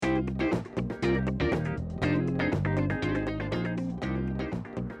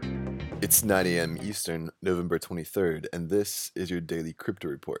It's 9 a.m. Eastern, November 23rd, and this is your daily crypto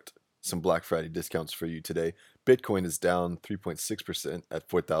report. Some Black Friday discounts for you today. Bitcoin is down 3.6% at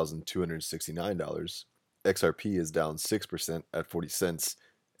 $4,269. XRP is down 6% at 40 cents,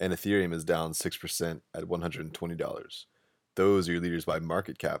 and Ethereum is down 6% at $120. Those are your leaders by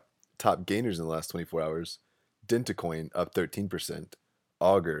market cap. Top gainers in the last 24 hours. Dentacoin up 13%,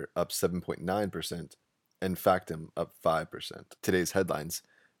 Augur up 7.9%, and Factom up 5%. Today's headlines.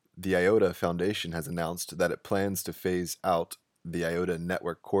 The IOTA Foundation has announced that it plans to phase out the IOTA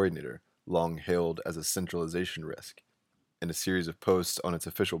Network Coordinator, long hailed as a centralization risk. In a series of posts on its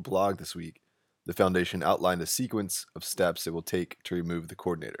official blog this week, the foundation outlined a sequence of steps it will take to remove the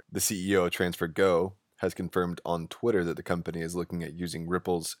coordinator. The CEO of TransferGo has confirmed on Twitter that the company is looking at using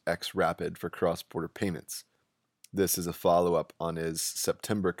Ripple's xRapid for cross-border payments. This is a follow-up on his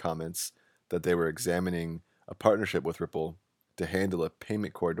September comments that they were examining a partnership with Ripple to handle a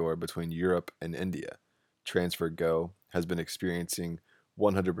payment corridor between Europe and India. TransferGo has been experiencing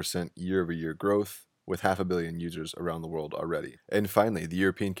 100% year-over-year growth, with 500 million users around the world already. And finally, the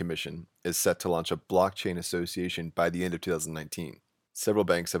European Commission is set to launch a blockchain association by the end of 2019. Several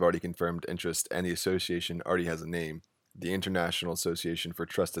banks have already confirmed interest, and the association already has a name: the International Association for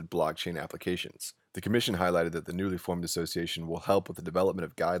Trusted Blockchain Applications. The Commission highlighted that the newly formed association will help with the development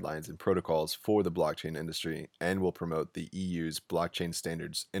of guidelines and protocols for the blockchain industry and will promote the EU's blockchain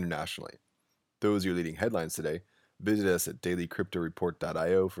standards internationally. Those are your leading headlines today. Visit us at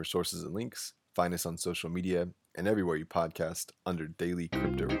dailycryptoreport.io for sources and links. Find us on social media and everywhere you podcast under Daily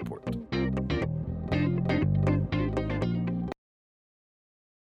Crypto Report.